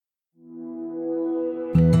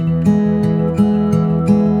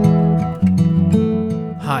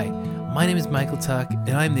name is Michael Tuck,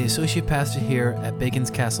 and I'm the Associate Pastor here at Bacon's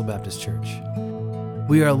Castle Baptist Church.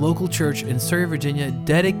 We are a local church in Surrey, Virginia,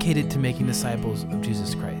 dedicated to making disciples of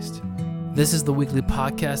Jesus Christ. This is the weekly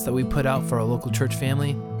podcast that we put out for our local church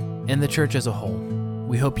family and the church as a whole.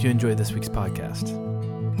 We hope you enjoy this week's podcast.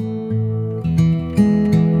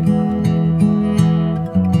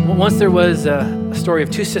 Well, once there was a story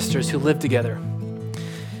of two sisters who lived together.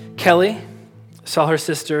 Kelly saw her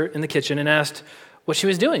sister in the kitchen and asked what she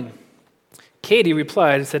was doing. Katie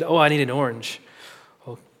replied and said, I need an orange.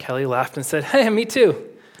 Well, Kelly laughed and said, hey, me too.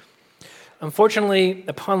 Unfortunately,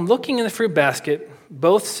 upon looking in the fruit basket,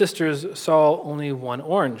 both sisters saw only one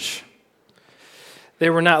orange.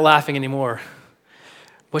 They were not laughing anymore.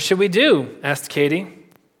 What should we do? Asked Katie.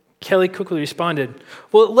 Kelly quickly responded,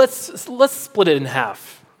 well, let's split it in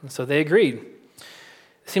half. And so they agreed.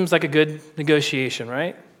 Seems like a good negotiation,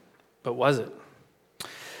 right? But was it?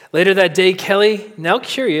 Later that day, Kelly, now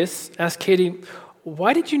curious, asked Katie,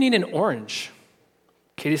 why did you need an orange?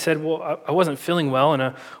 Katie said, well, I wasn't feeling well and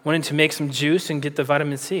I wanted to make some juice and get the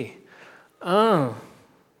vitamin C. Oh,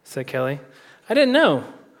 said Kelly. I didn't know.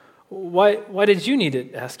 Why did you need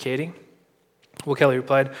it? Asked Katie. Well, Kelly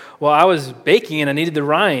replied, well, I was baking and I needed the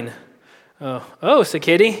rind. Oh, said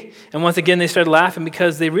Katie. And once again, they started laughing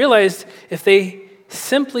because they realized if they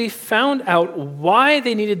simply found out why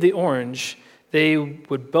they needed the orange, they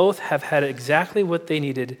would both have had exactly what they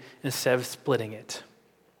needed instead of splitting it.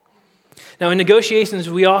 Now, in negotiations,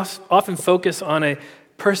 we often focus on a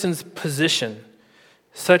person's position,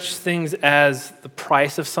 such things as the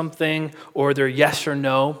price of something or their yes or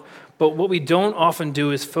no. But what we don't often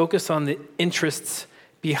do is focus on the interests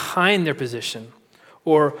behind their position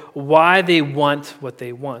or why they want what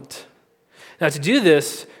they want. Now, to do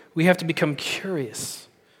this, we have to become curious.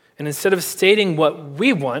 And instead of stating what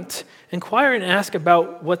we want, inquire and ask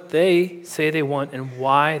about what they say they want and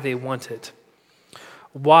why they want it.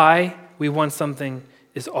 Why we want something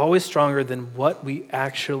is always stronger than what we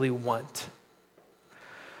actually want.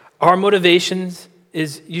 Our motivations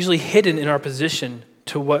is usually hidden in our position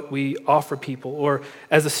to what we offer people or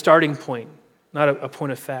as a starting point, not a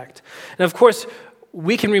point of fact. And of course,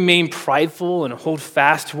 we can remain prideful and hold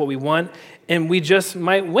fast to what we want, and we just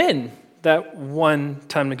might win that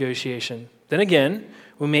one-time negotiation. Then again,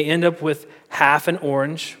 we may end up with half an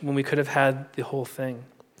orange when we could have had the whole thing.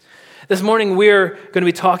 This morning, we're going to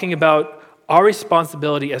be talking about our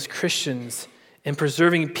responsibility as Christians in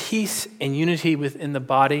preserving peace and unity within the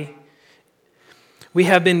body. We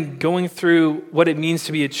have been going through what it means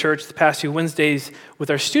to be a church the past few Wednesdays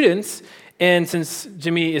with our students, and since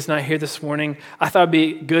Jimmy is not here this morning, I thought it'd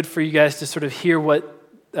be good for you guys to sort of hear what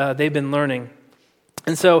they've been learning.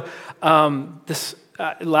 And so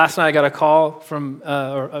last night I got a call from,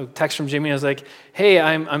 or a text from Jimmy. I was like, hey,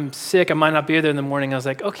 I'm sick. I might not be there in the morning. I was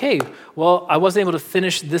like, okay, well, I wasn't able to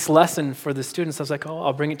finish this lesson for the students. I was like,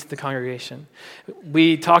 I'll bring it to the congregation.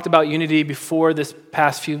 We talked about unity before this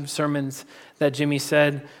past few sermons that Jimmy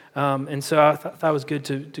said. And so I thought it was good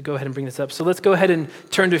to go ahead and bring this up. So let's go ahead and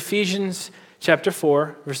turn to Ephesians chapter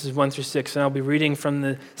 4, verses 1 through 6. And I'll be reading from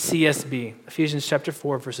the CSB, Ephesians chapter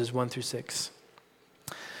 4, verses 1 through 6.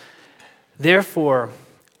 Therefore,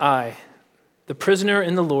 I, the prisoner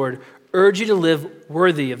in the Lord, urge you to live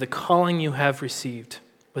worthy of the calling you have received,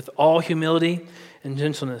 with all humility and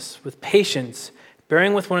gentleness, with patience,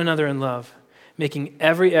 bearing with one another in love, making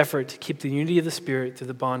every effort to keep the unity of the Spirit through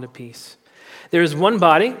the bond of peace. There is one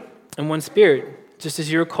body and one Spirit, just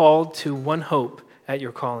as you are called to one hope at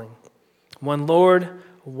your calling. One Lord,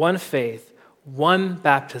 one faith, one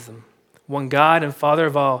baptism, one God and Father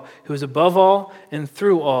of all, who is above all and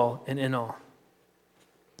through all and in all.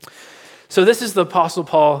 So this is the Apostle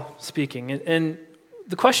Paul speaking. And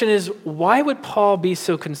the question is, why would Paul be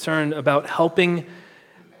so concerned about helping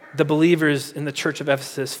the believers in the church of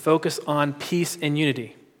Ephesus focus on peace and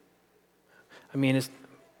unity? I mean,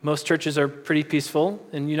 most churches are pretty peaceful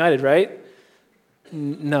and united, right?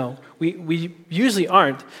 No, we usually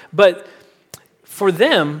aren't. But for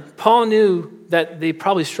them, Paul knew that they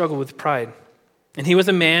probably struggled with pride. And he was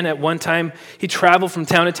a man at one time, he traveled from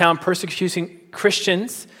town to town persecuting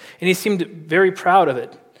Christians, and he seemed very proud of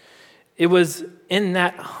it. It was in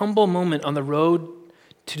that humble moment on the road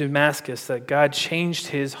to Damascus that God changed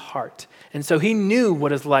his heart. And so he knew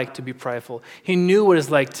what it's like to be prideful. He knew what it's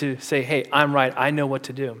like to say, hey, I'm right, I know what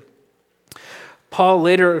to do. Paul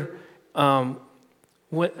later, in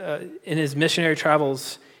his missionary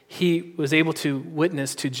travels, he was able to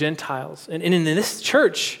witness to Gentiles. And in this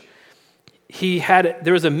church,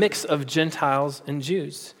 there was a mix of Gentiles and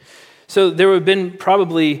Jews. So there would have been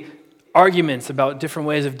probably arguments about different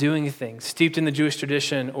ways of doing things, steeped in the Jewish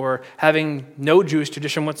tradition or having no Jewish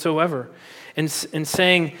tradition whatsoever, and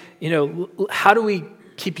saying, how do we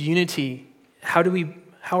keep unity? How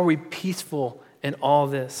are we peaceful in all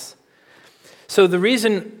this? So the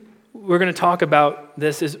reason we're going to talk about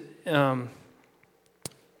this is the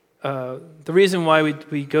reason why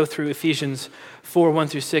we go through Ephesians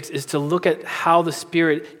 4:1-6 is to look at how the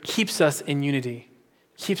Spirit keeps us in unity,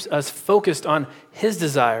 keeps us focused on His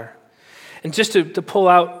desire. And just to pull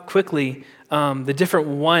out quickly the different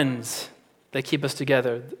ones that keep us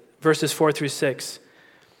together, verses 4-6,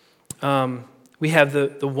 we have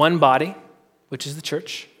the one body, which is the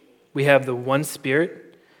church. We have the one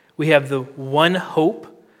Spirit. We have the one hope.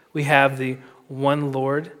 We have the one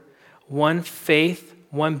Lord, one faith,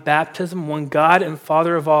 one baptism, one God and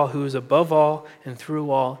Father of all, who is above all and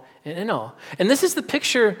through all and in all. And this is the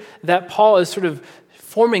picture that Paul is sort of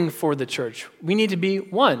forming for the church. We need to be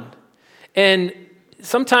one. And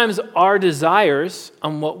sometimes our desires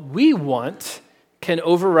on what we want can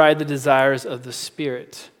override the desires of the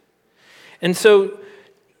Spirit. And so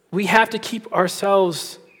we have to keep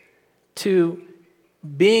ourselves to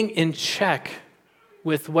being in check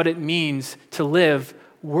with what it means to live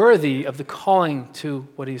worthy of the calling to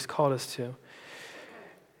what He's called us to.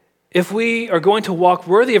 If we are going to walk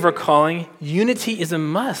worthy of our calling, unity is a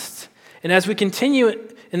must. And as we continue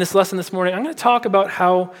in this lesson this morning, I'm going to talk about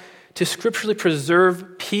how to scripturally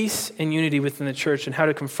preserve peace and unity within the church and how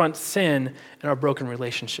to confront sin in our broken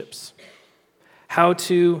relationships. How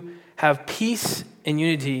to have peace and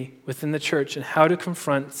unity within the church and how to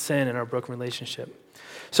confront sin in our broken relationship.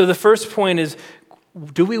 So the first point is,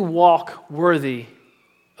 do we walk worthy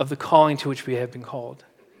of the calling to which we have been called?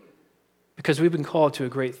 Because we've been called to a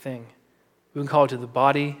great thing. We've been called to the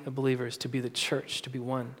body of believers, to be the church, to be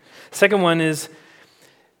one. Second one is,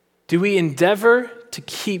 do we endeavor to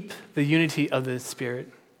keep the unity of the Spirit?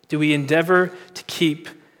 Do we endeavor to keep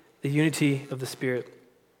the unity of the Spirit?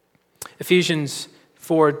 Ephesians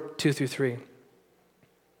 4:2-3.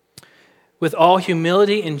 With all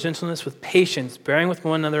humility and gentleness, with patience, bearing with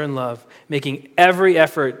one another in love, making every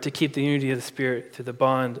effort to keep the unity of the Spirit through the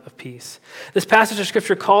bond of peace. This passage of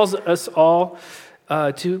Scripture calls us all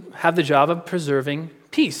to have the job of preserving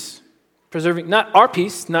peace. Preserving not our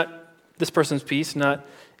peace, not this person's peace, not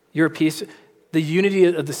your peace, the unity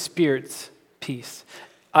of the Spirit's peace.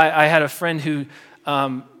 I had a friend who,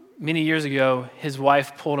 many years ago, his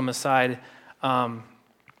wife pulled him aside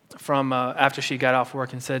from after she got off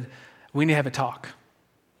work and said, "We need to have a talk."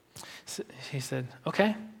 So he said,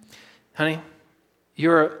 "Okay, honey,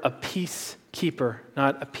 you're a peacekeeper,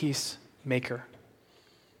 not a peacemaker."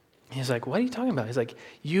 He's like, "What are you talking about?" He's like,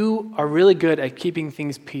 "You are really good at keeping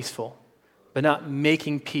things peaceful, but not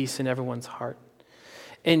making peace in everyone's heart."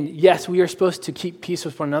 And yes, we are supposed to keep peace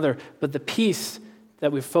with one another, but the peace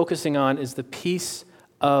that we're focusing on is the peace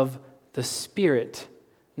of the Spirit,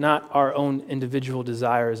 not our own individual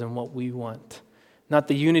desires and what we want. Not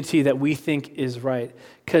the unity that we think is right,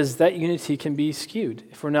 because that unity can be skewed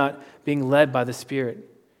if we're not being led by the Spirit.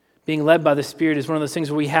 Being led by the Spirit is one of those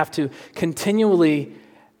things where we have to continually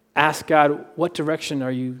ask God, what direction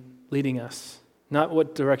are you leading us? Not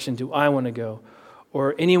what direction do I want to go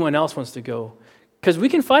or anyone else wants to go. Because we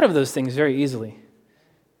can fight over those things very easily.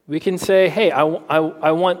 We can say, hey, I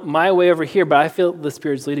want my way over here, but I feel the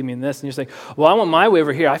Spirit's leading me in this. And you're saying, well, I want my way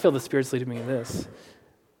over here. I feel the Spirit's leading me in this.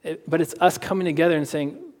 But it's us coming together and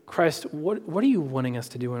saying, Christ, what are you wanting us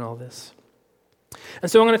to do in all this?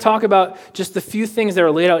 And so I'm going to talk about just the few things that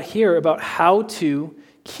are laid out here about how to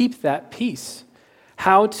keep that peace,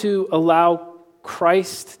 how to allow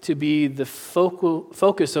Christ to be the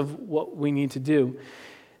focus of what we need to do.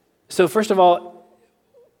 So first of all,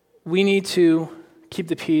 we need to keep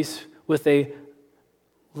the peace with a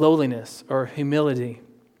lowliness or humility.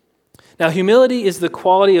 Now, humility is the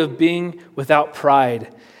quality of being without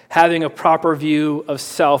pride, having a proper view of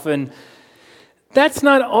self, and that's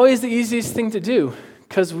not always the easiest thing to do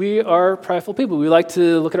because we are prideful people. We like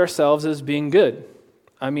to look at ourselves as being good.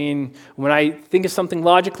 I mean, when I think of something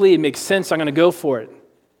logically, it makes sense, I'm going to go for it.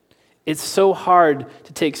 It's so hard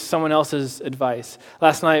to take someone else's advice.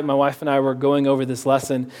 Last night, my wife and I were going over this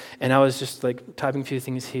lesson, and I was just like typing a few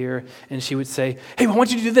things here, and she would say, hey, I want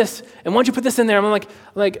you to do this, and why don't you put this in there? I'm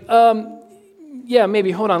like, yeah, maybe,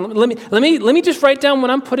 hold on. Let me just write down what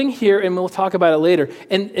I'm putting here, and we'll talk about it later.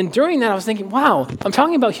 And during that, I was thinking, wow, I'm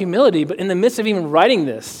talking about humility, but in the midst of even writing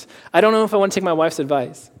this, I don't know if I want to take my wife's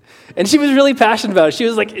advice. And she was really passionate about it. She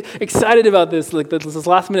was like excited about this, like this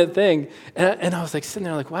last minute thing. And I was like sitting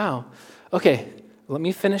there like, wow, okay, let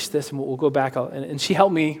me finish this and we'll go back. And she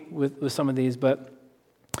helped me with some of these. But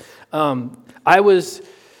I was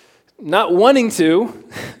not wanting to,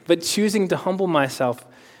 but choosing to humble myself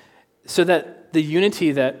so that the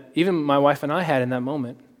unity that even my wife and I had in that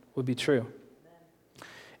moment would be true.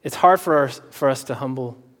 It's hard for us to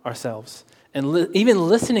humble ourselves. And even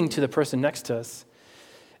listening to the person next to us,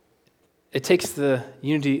 it takes the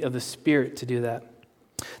unity of the Spirit to do that.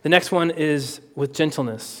 The next one is with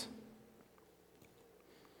gentleness.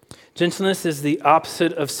 Gentleness is the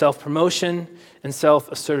opposite of self-promotion and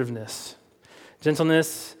self-assertiveness.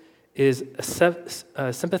 Gentleness is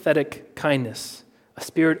a sympathetic kindness, a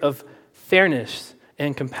spirit of fairness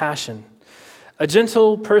and compassion. A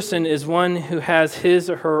gentle person is one who has his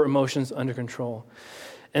or her emotions under control.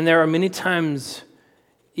 And there are many times,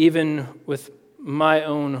 even with my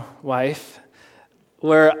own wife,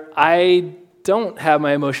 where I don't have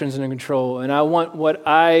my emotions under control, and I want what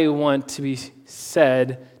I want to be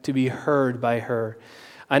said to be heard by her.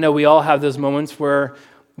 I know we all have those moments where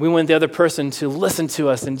we want the other person to listen to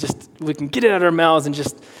us and just, we can get it out of our mouths and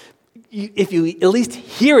just, if you at least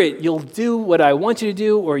hear it, you'll do what I want you to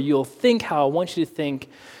do, or you'll think how I want you to think.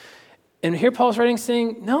 And here Paul's writing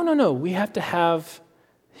saying, no, we have to have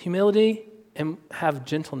humility and have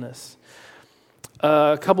gentleness.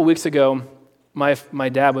 A couple weeks ago, my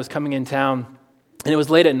dad was coming in town, and it was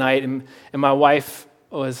late at night, and my wife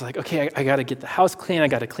was like, okay, I got to get the house clean. I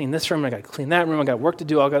got to clean this room. I got to clean that room. I got work to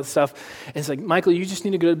do, all that stuff. And it's like, Michael, you just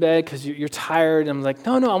need to go to bed because you're tired. And I'm like,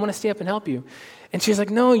 no, I want to stay up and help you. And she's like,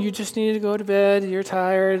 no, you just need to go to bed. You're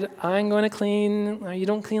tired. I'm going to clean. You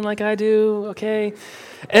don't clean like I do, okay?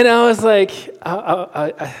 And I was like,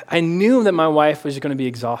 I knew that my wife was going to be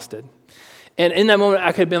exhausted. And in that moment,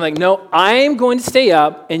 I could have been like, no, I'm going to stay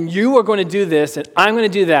up, and you are going to do this, and I'm going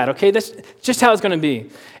to do that, okay? That's just how it's going to be.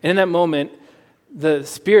 And in that moment, the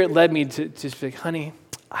Spirit led me to just be like, honey,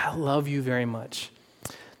 I love you very much.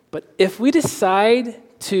 But if we decide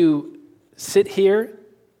to sit here,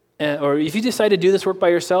 or if you decide to do this work by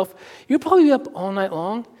yourself, you'll probably be up all night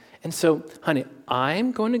long. And so, honey,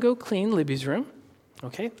 I'm going to go clean Libby's room.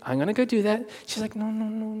 Okay, I'm going to go do that. She's like,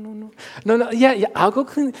 no, yeah, I'll go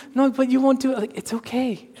clean. No, but you won't do it. Like, it's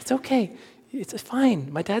okay. It's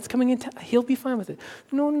fine. My dad's coming in. He'll be fine with it.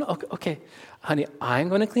 No, okay. Honey, I'm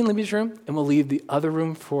going to clean Libby's room, and we'll leave the other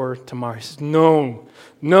room for tomorrow. She says, no.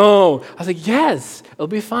 I was like, yes, it'll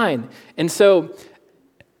be fine. And so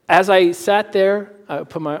as I sat there, I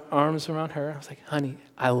put my arms around her. I was like, honey,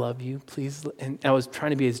 I love you, please. And I was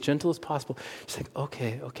trying to be as gentle as possible. She's like,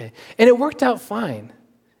 okay. And it worked out fine.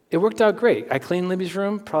 It worked out great. I cleaned Libby's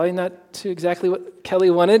room, probably not to exactly what Kelly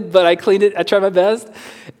wanted, but I cleaned it. I tried my best.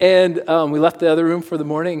 And we left the other room for the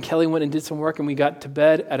morning, and Kelly went and did some work, and we got to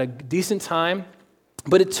bed at a decent time.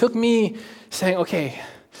 But it took me saying, okay,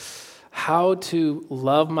 how to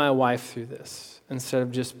love my wife through this instead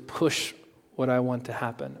of just push what I want to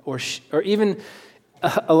happen, or even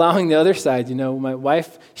allowing the other side. My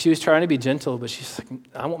wife, she was trying to be gentle, but she's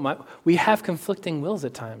like, we have conflicting wills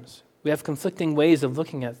at times. We have conflicting ways of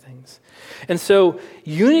looking at things. And so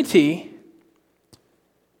unity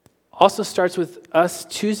also starts with us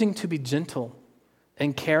choosing to be gentle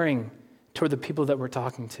and caring toward the people that we're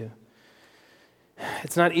talking to.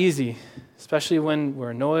 It's not easy, especially when we're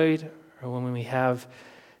annoyed or when we have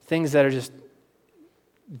things that are just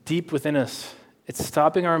deep within us. It's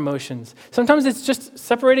stopping our emotions. Sometimes it's just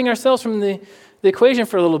separating ourselves from the equation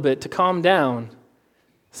for a little bit to calm down.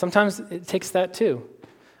 Sometimes it takes that too.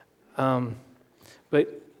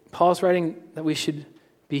 But Paul's writing that we should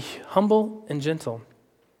be humble and gentle.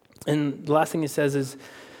 And the last thing he says is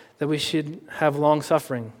that we should have long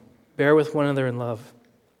suffering, bear with one another in love.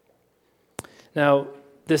 Now,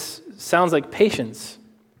 this sounds like patience.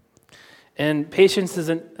 And patience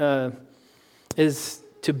is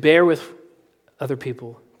to bear with other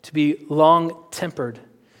people, to be long-tempered.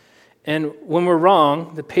 And when we're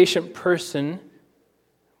wrong, the patient person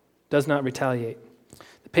does not retaliate.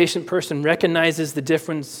 The patient person recognizes the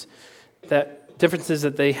differences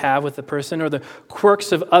that they have with the person or the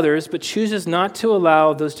quirks of others, but chooses not to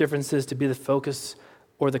allow those differences to be the focus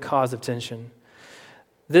or the cause of tension.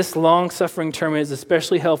 This long-suffering term is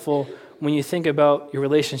especially helpful when you think about your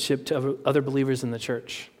relationship to other believers in the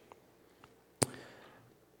church.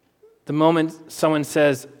 The moment someone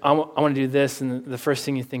says, I want to do this, and the first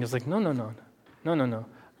thing you think is like, no.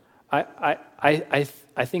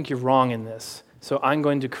 I think you're wrong in this, so I'm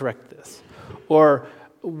going to correct this. Or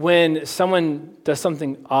when someone does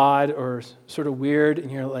something odd or sort of weird,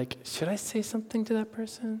 and you're like, should I say something to that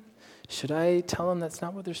person? Should I tell them that's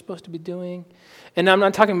not what they're supposed to be doing? And I'm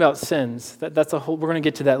not talking about sins. That's a whole. We're going to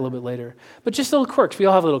get to that a little bit later. But just little quirks. We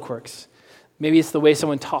all have little quirks. Maybe it's the way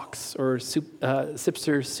someone talks or sips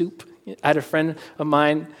their soup. I had a friend of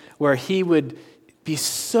mine where he would be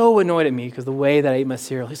so annoyed at me because the way that I ate my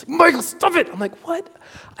cereal. He's like, Michael, stop it. I'm like, what?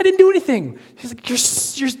 I didn't do anything. He's like, you're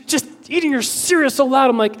just eating your cereal so loud.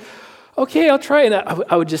 I'm like, okay, I'll try it. And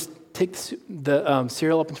I would just take the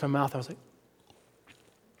cereal up into my mouth. I was like,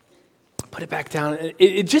 put it back down.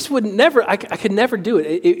 It just would never, I could never do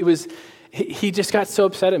it. He just got so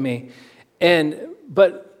upset at me.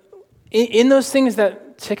 But in those things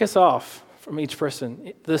that tick us off from each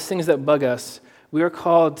person, those things that bug us, we are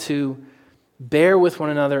called to bear with one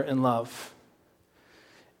another in love.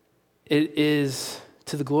 It is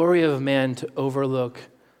to the glory of man to overlook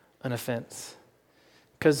an offense.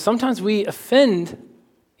 Because sometimes we offend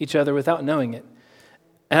each other without knowing it.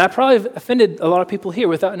 And I probably have offended a lot of people here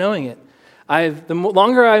without knowing it. The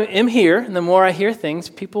longer I am here and the more I hear things,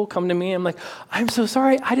 people come to me and I'm like, I'm so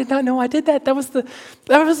sorry, I did not know I did that. That was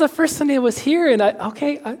the first Sunday I was here, and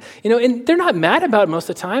and they're not mad about it most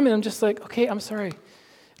of the time, and I'm just like, okay, I'm sorry.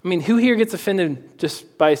 I mean, who here gets offended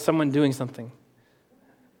just by someone doing something?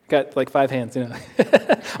 Got like 5 hands, I'm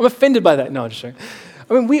offended by that. No, I'm just joking.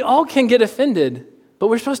 I mean, we all can get offended, but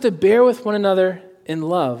we're supposed to bear with one another in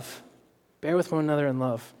love. Bear with one another in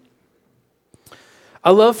love.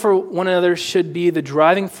 Our love for one another should be the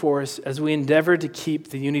driving force as we endeavor to keep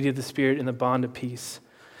the unity of the Spirit in the bond of peace.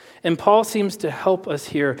 And Paul seems to help us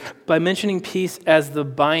here by mentioning peace as the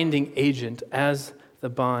binding agent, as the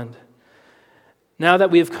bond. Now that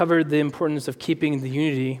we have covered the importance of keeping the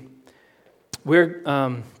unity, we're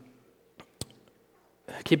going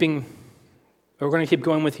to keep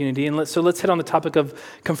going with unity. And let's hit on the topic of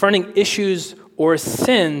confronting issues or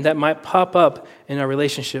sin that might pop up in our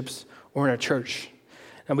relationships or in our church.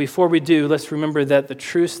 Now, before we do, let's remember that the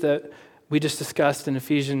truths that we just discussed in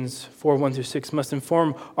Ephesians 4:1-6 must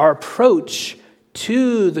inform our approach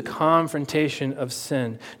to the confrontation of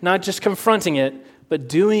sin. Not just confronting it, but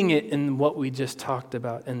doing it in what we just talked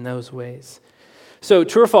about in those ways. So,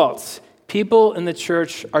 true or false? People in the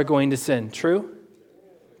church are going to sin. True?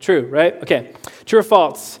 True, right? Okay. True or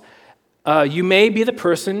false? You may be the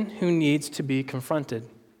person who needs to be confronted.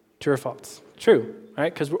 True or false? True,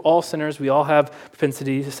 right? Because we're all sinners. We all have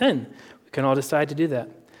propensity to sin. We can all decide to do that.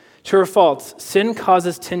 True or false? Sin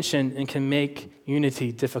causes tension and can make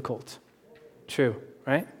unity difficult. True,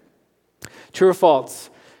 right? True or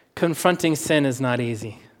false? Confronting sin is not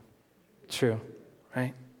easy. True,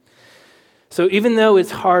 right? So even though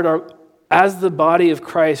it's hard, as the body of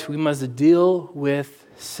Christ, we must deal with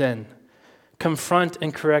sin. Confront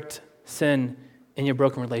and correct sin in your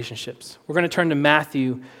broken relationships. We're going to turn to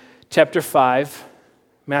Matthew chapter 5,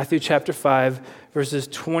 verses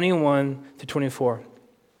 21-24.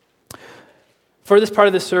 For this part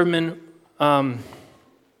of the sermon,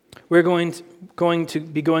 we're going to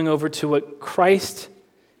be going over to what Christ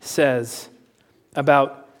says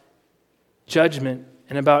about judgment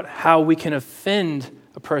and about how we can offend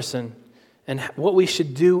a person and what we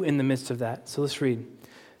should do in the midst of that. So let's read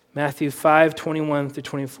Matthew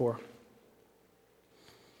 5:21-24.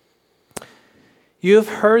 You have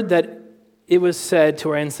heard that it was said to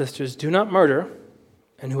our ancestors, do not murder,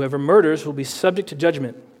 and whoever murders will be subject to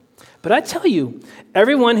judgment. But I tell you,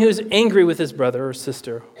 everyone who is angry with his brother or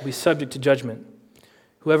sister will be subject to judgment.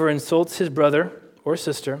 Whoever insults his brother or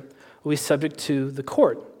sister will be subject to the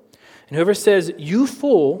court. And whoever says, you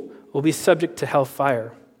fool, will be subject to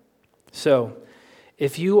hellfire. So,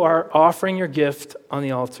 if you are offering your gift on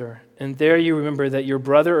the altar, and there you remember that your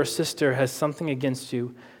brother or sister has something against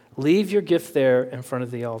you, leave your gift there in front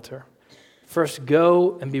of the altar. First,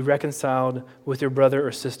 go and be reconciled with your brother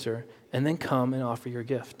or sister, and then come and offer your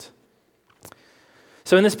gift.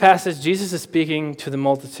 So in this passage, Jesus is speaking to the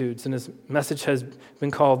multitudes, and his message has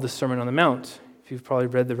been called the Sermon on the Mount, if you've probably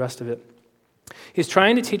read the rest of it. He's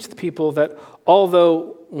trying to teach the people that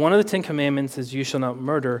although one of the 10 Commandments is you shall not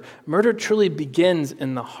murder, murder truly begins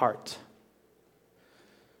in the heart.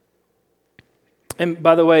 And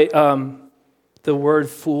by the way, the word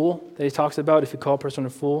fool that he talks about, if you call a person a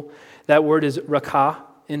fool, that word is rakah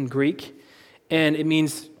in Greek, and it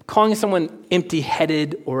means calling someone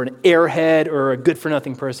empty-headed or an airhead or a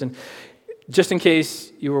good-for-nothing person. Just in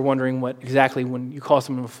case you were wondering what exactly when you call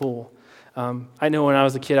someone a fool. I know when I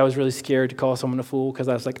was a kid, I was really scared to call someone a fool because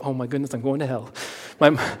I was like, oh my goodness, I'm going to hell. My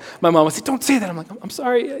mom would say, don't say that. I'm like, I'm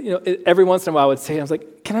sorry. Every once in a while I would say it. I was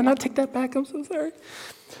like, can I not take that back? I'm so sorry.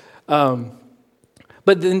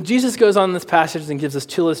 But then Jesus goes on in this passage and gives us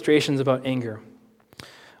 2 illustrations about anger.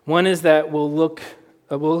 One is that we'll look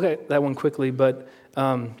at that one quickly, but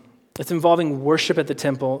it's involving worship at the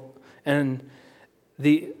temple, and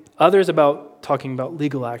the other is about talking about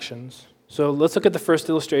legal actions. So let's look at the first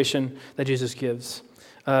illustration that Jesus gives.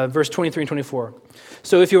 verse 23 and 24.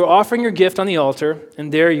 So if you are offering your gift on the altar,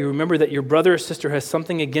 and there you remember that your brother or sister has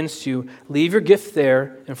something against you, leave your gift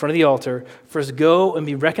there in front of the altar. First go and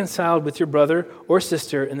be reconciled with your brother or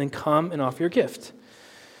sister, and then come and offer your gift.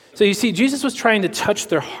 So you see, Jesus was trying to touch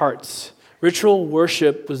their hearts. Ritual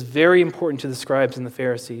worship was very important to the scribes and the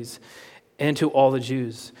Pharisees and to all the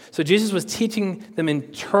Jews. So Jesus was teaching them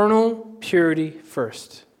internal purity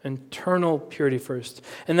first. Internal purity first.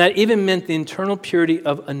 And that even meant the internal purity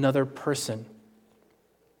of another person.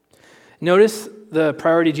 Notice the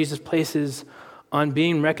priority Jesus places on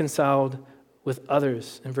being reconciled with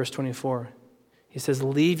others in verse 24. He says,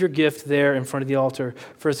 leave your gift there in front of the altar.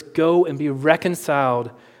 First go and be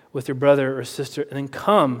reconciled with your brother or sister, and then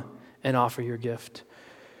come and offer your gift.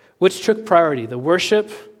 Which took priority, the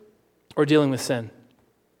worship or dealing with sin?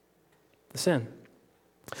 The sin.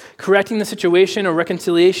 Correcting the situation or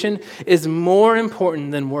reconciliation is more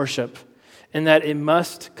important than worship, in that it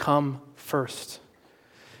must come first.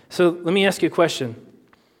 So let me ask you a question.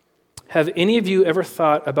 Have any of you ever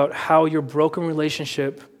thought about how your broken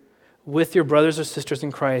relationship with your brothers or sisters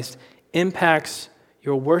in Christ impacts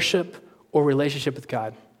your worship or relationship with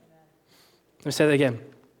God? Let me say that again.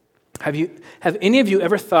 Have any of you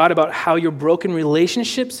ever thought about how your broken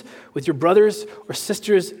relationships with your brothers or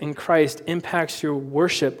sisters in Christ impacts your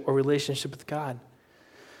worship or relationship with God?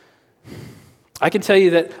 I can tell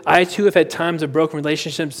you that I too have had times of broken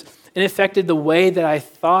relationships, and it affected the way that I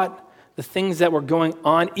thought, the things that were going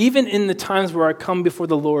on, even in the times where I come before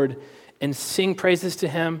the Lord and sing praises to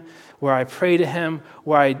Him, where I pray to Him,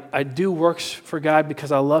 where I do works for God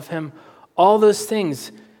because I love Him. All those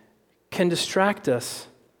things can distract us,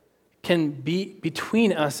 can be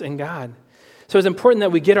between us and God. So it's important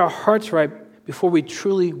that we get our hearts right before we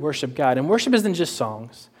truly worship God. And worship isn't just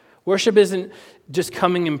songs. Worship isn't just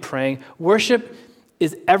coming and praying. Worship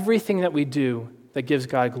is everything that we do that gives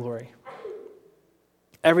God glory.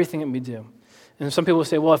 Everything that we do. And some people will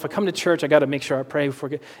say, well, if I come to church, I got to make sure I pray before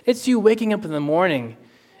I get... It's you waking up in the morning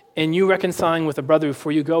and you reconciling with a brother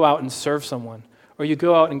before you go out and serve someone, or you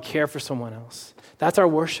go out and care for someone else. That's our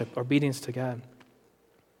worship, our obedience to God.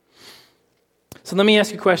 So let me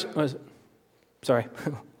ask you a question. Sorry,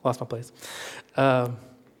 lost my place.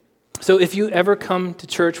 So if you ever come to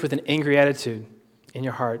church with an angry attitude in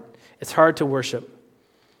your heart, it's hard to worship,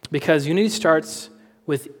 because unity starts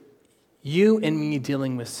with you and me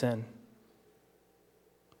dealing with sin.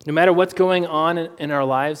 No matter what's going on in our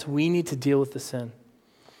lives, we need to deal with the sin.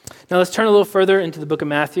 Now let's turn a little further into the book of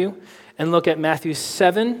Matthew and look at Matthew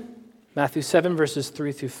 7 verses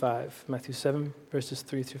 3 through 5. Matthew 7 verses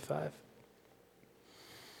 3 through 5.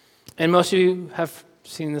 And most of you have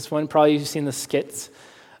seen this one. Probably you've seen the skits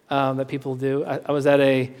that people do. I was at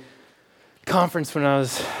a conference when I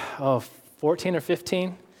was 14 or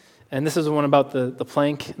 15, and this is the one about the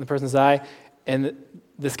plank in the person's eye, and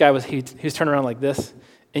this guy was turned around like this,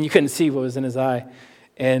 and you couldn't see what was in his eye.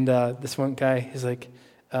 And this one guy, he's like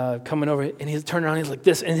coming over, and he's turning around, he's like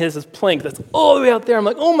this, and he has this plank that's all the way out there. I'm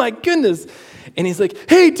like, oh my goodness. And he's like,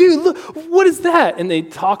 hey dude, look, what is that? And they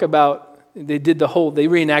talk about, they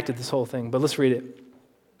reenacted this whole thing, but let's read it.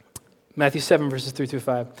 Matthew 7, verses 3 through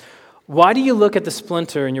 5. Why do you look at the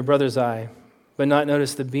splinter in your brother's eye, but not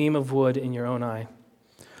notice the beam of wood in your own eye?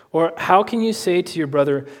 Or how can you say to your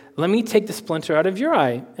brother, let me take the splinter out of your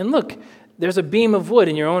eye, and look, there's a beam of wood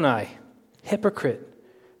in your own eye? Hypocrite.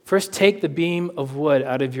 First take the beam of wood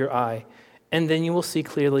out of your eye, and then you will see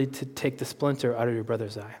clearly to take the splinter out of your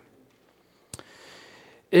brother's eye.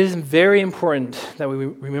 It is very important that we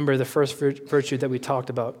remember the first virtue that we talked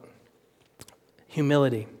about,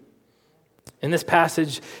 humility. In this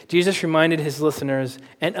passage, Jesus reminded his listeners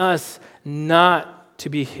and us not to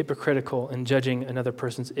be hypocritical in judging another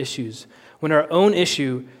person's issues when our own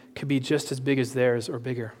issue could be just as big as theirs or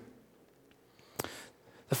bigger.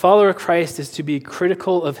 The follower of Christ is to be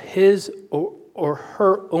critical of his or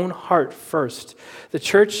her own heart first. The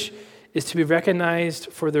church is to be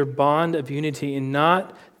recognized for their bond of unity and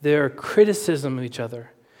not their criticism of each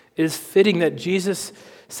other. It is fitting that Jesus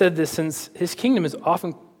said this, since his kingdom is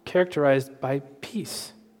often characterized by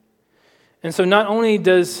peace. And so not only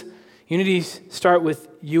does unity start with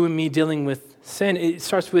you and me dealing with sin, it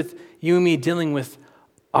starts with you and me dealing with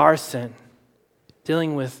our sin.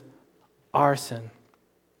 Dealing with our sin.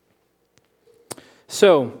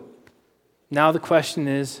 So, now the question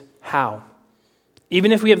is, how?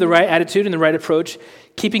 Even if we have the right attitude and the right approach,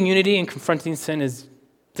 keeping unity and confronting sin is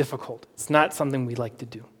difficult. It's not something we like to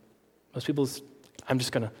do. Most people, I'm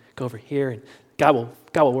just going to go over here and God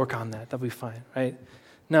will work on that. That'll be fine, right?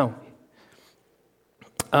 No.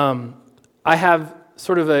 I have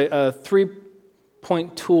sort of a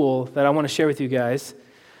 3-point tool that I want to share with you guys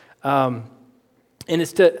And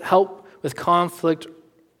it's to help with conflict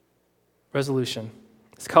resolution.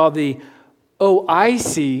 It's called the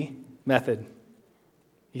OIC method.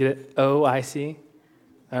 You get it? OIC?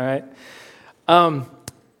 All right.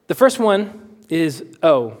 The first one is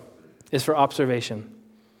O, is for observation.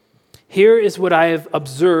 Here is what I have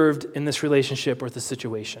observed in this relationship or this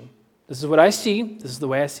situation. This is what I see. This is the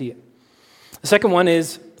way I see it. The second one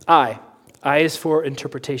is I. I is for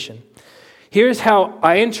interpretation. Here's how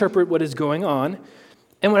I interpret what is going on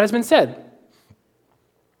and what has been said.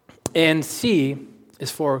 And C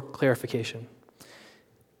is for clarification.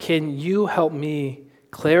 Can you help me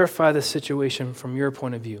clarify the situation from your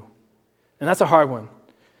point of view? And that's a hard one,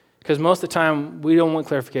 because most of the time we don't want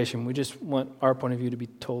clarification. We just want our point of view to be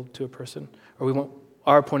told to a person, or we want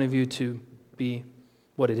our point of view to be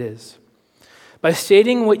what it is. By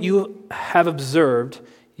stating what you have observed,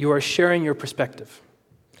 you are sharing your perspective.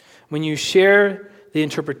 When you share the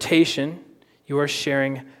interpretation, you are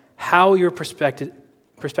sharing how your perspective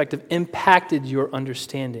impacted your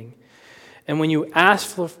understanding. And when you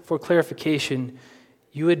ask for clarification,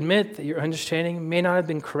 you admit that your understanding may not have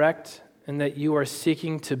been correct and that you are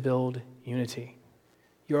seeking to build unity.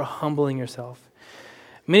 You are humbling yourself.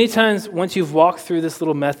 Many times, once you've walked through this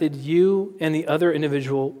little method, you and the other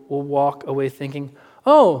individual will walk away thinking,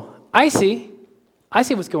 oh, I see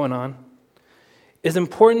what's going on. It's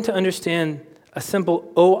important to understand a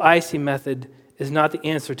simple OIC method is not the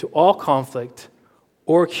answer to all conflict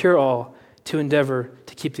or cure-all to endeavor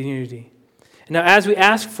to keep the unity. Now, as we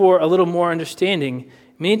ask for a little more understanding,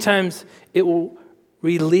 many times it will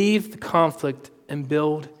relieve the conflict and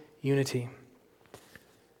build unity.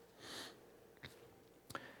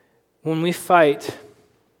 When we fight,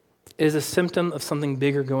 it is a symptom of something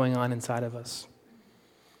bigger going on inside of us.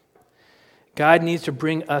 God needs to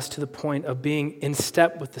bring us to the point of being in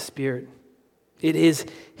step with the Spirit. It is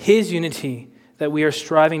His unity that we are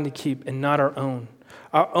striving to keep and not our own.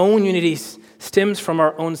 Our own unity stems from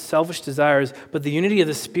our own selfish desires, but the unity of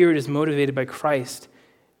the Spirit is motivated by Christ,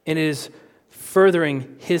 and it is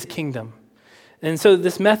furthering His kingdom. And so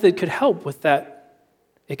this method could help with that.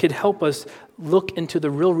 It could help us look into the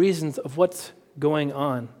real reasons of what's going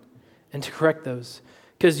on and to correct those.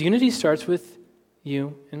 Because unity starts with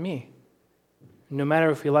you and me. No matter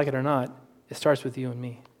if we like it or not, it starts with you and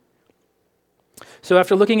me. So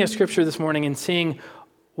after looking at Scripture this morning and seeing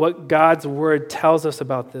what God's Word tells us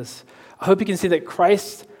about this, I hope you can see that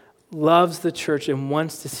Christ loves the church and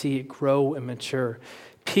wants to see it grow and mature.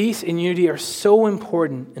 Peace and unity are so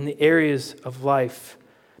important in the areas of life,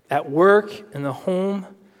 at work, in the home,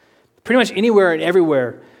 pretty much anywhere and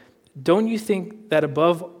everywhere. Don't you think that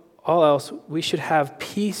above all else, we should have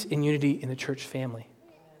peace and unity in the church family?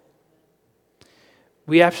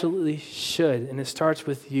 We absolutely should, and it starts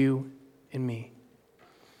with you and me.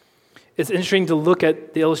 It's interesting to look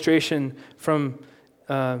at the illustration from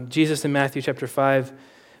Jesus in Matthew chapter 5.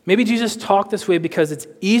 Maybe Jesus talked this way because it's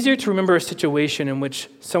easier to remember a situation in which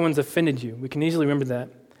someone's offended you. We can easily remember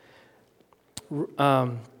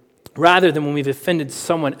that. Rather than when we've offended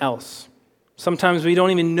someone else. Sometimes we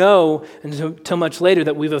don't even know until much later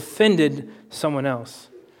that we've offended someone else.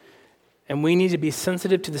 And we need to be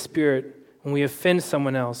sensitive to the Spirit when we offend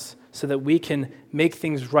someone else so that we can make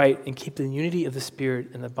things right and keep the unity of the Spirit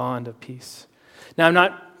and the bond of peace. Now, I'm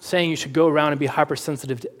not saying you should go around and be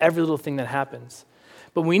hypersensitive to every little thing that happens,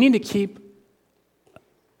 but we need to keep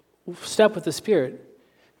step with the Spirit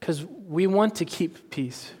because we want to keep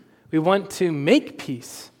peace. We want to make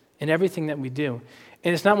peace in everything that we do.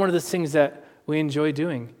 And it's not one of those things that we enjoy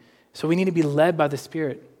doing. So we need to be led by the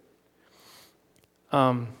Spirit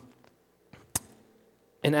and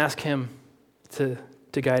ask Him to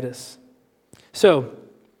guide us. So,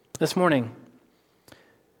 this morning,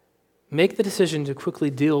 make the decision to quickly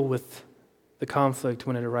deal with the conflict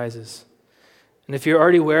when it arises. And if you're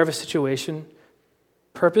already aware of a situation,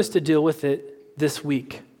 purpose to deal with it this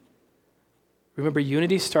week. Remember,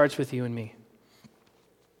 unity starts with you and me.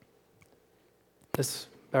 Let's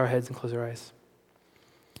bow our heads and close our eyes.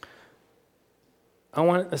 I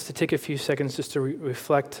want us to take a few seconds just to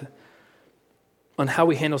reflect on how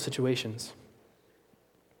we handle situations.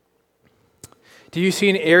 Do you see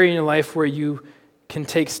an area in your life where you can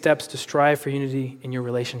take steps to strive for unity in your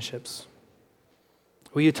relationships?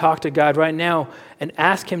 Will you talk to God right now and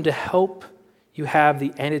ask Him to help you have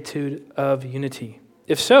the attitude of unity?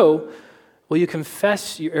 If so, will you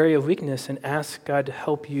confess your area of weakness and ask God to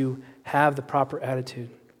help you have the proper attitude?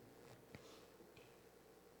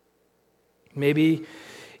 Maybe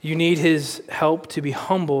you need His help to be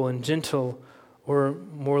humble and gentle or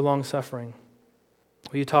more long-suffering.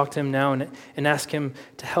 Will you talk to Him now and ask Him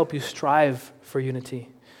to help you strive for unity?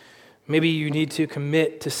 Maybe you need to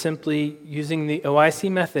commit to simply using the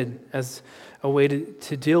OIC method as a way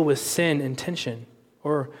to deal with sin and tension.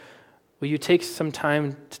 Or will you take some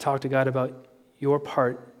time to talk to God about your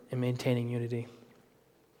part in maintaining unity?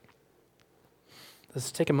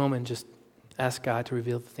 Let's take a moment and just ask God to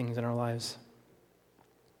reveal the things in our lives.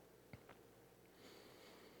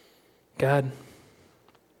 God,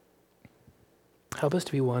 help us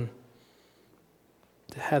to be one,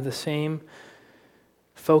 to have the same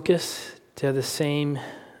focus, to have the same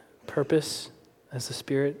purpose as the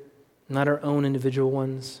Spirit, not our own individual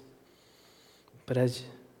ones, but as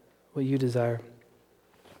what you desire.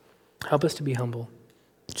 Help us to be humble,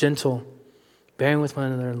 gentle, bearing with one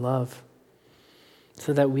another in love,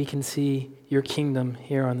 so that we can see your kingdom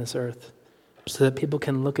here on this earth, so that people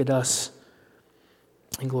can look at us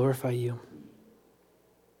and glorify you.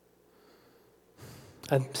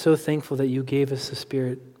 I'm so thankful that you gave us the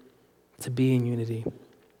Spirit to be in unity.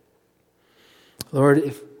 Lord,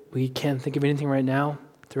 if we can't think of anything right now,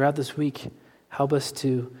 throughout this week, help us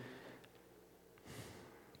to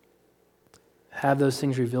have those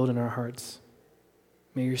things revealed in our hearts.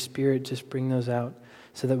 May your Spirit just bring those out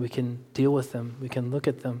so that we can deal with them, we can look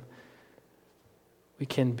at them, we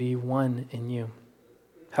can be one in you.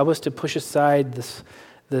 Help us to push aside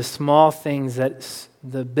the small things,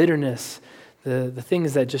 the bitterness, the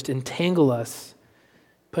things that just entangle us.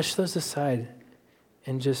 Push those aside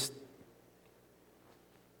and just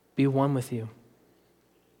be one with you.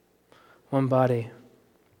 One body,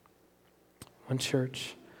 one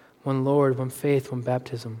church, one Lord, one faith, one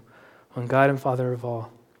baptism, one God and Father of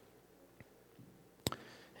all.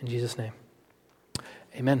 In Jesus' name,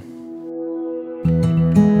 amen.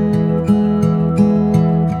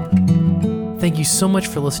 Thank you so much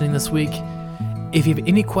for listening this week. If you have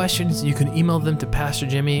any questions, you can email them to Pastor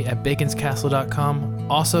Jimmy at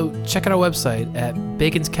baconscastle.com. Also, check out our website at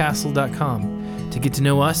baconscastle.com to get to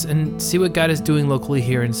know us and see what God is doing locally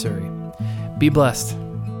here in Surrey. Be blessed.